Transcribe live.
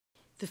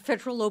the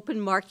Federal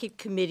Open Market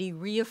Committee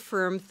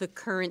reaffirmed the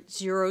current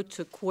 0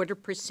 to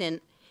 0.25%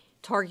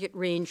 target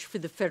range for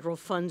the federal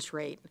funds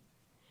rate.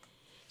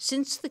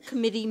 Since the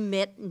committee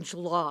met in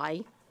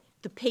July,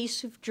 the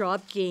pace of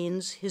job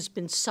gains has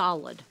been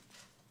solid.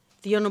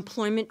 The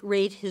unemployment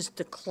rate has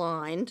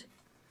declined,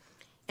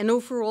 and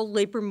overall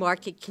labor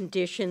market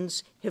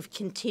conditions have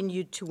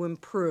continued to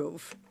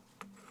improve.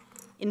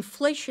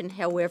 Inflation,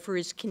 however,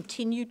 has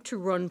continued to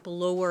run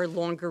below our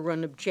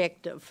longer-run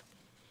objective,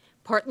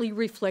 partly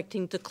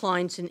reflecting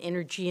declines in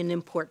energy and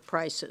import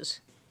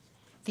prices.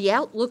 The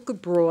outlook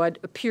abroad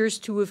appears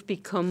to have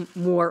become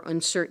more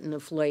uncertain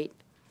of late,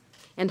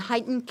 and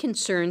heightened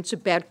concerns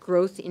about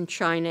growth in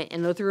China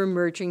and other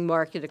emerging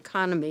market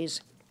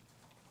economies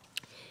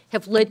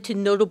have led to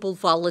notable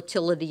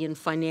volatility in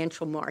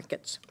financial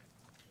markets.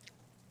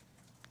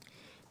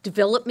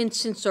 Developments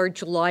since our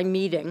July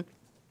meeting,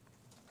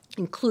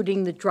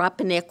 including the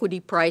drop in equity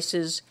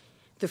prices,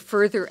 the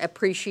further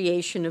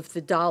appreciation of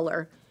the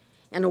dollar,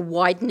 and a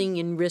widening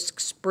in risk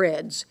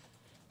spreads,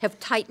 have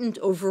tightened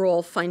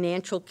overall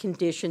financial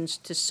conditions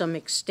to some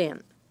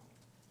extent.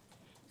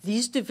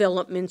 These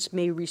developments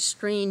may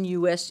restrain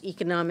U.S.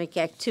 economic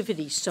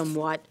activity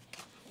somewhat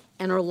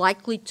and are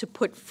likely to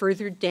put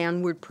further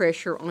downward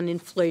pressure on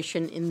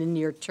inflation in the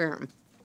near term.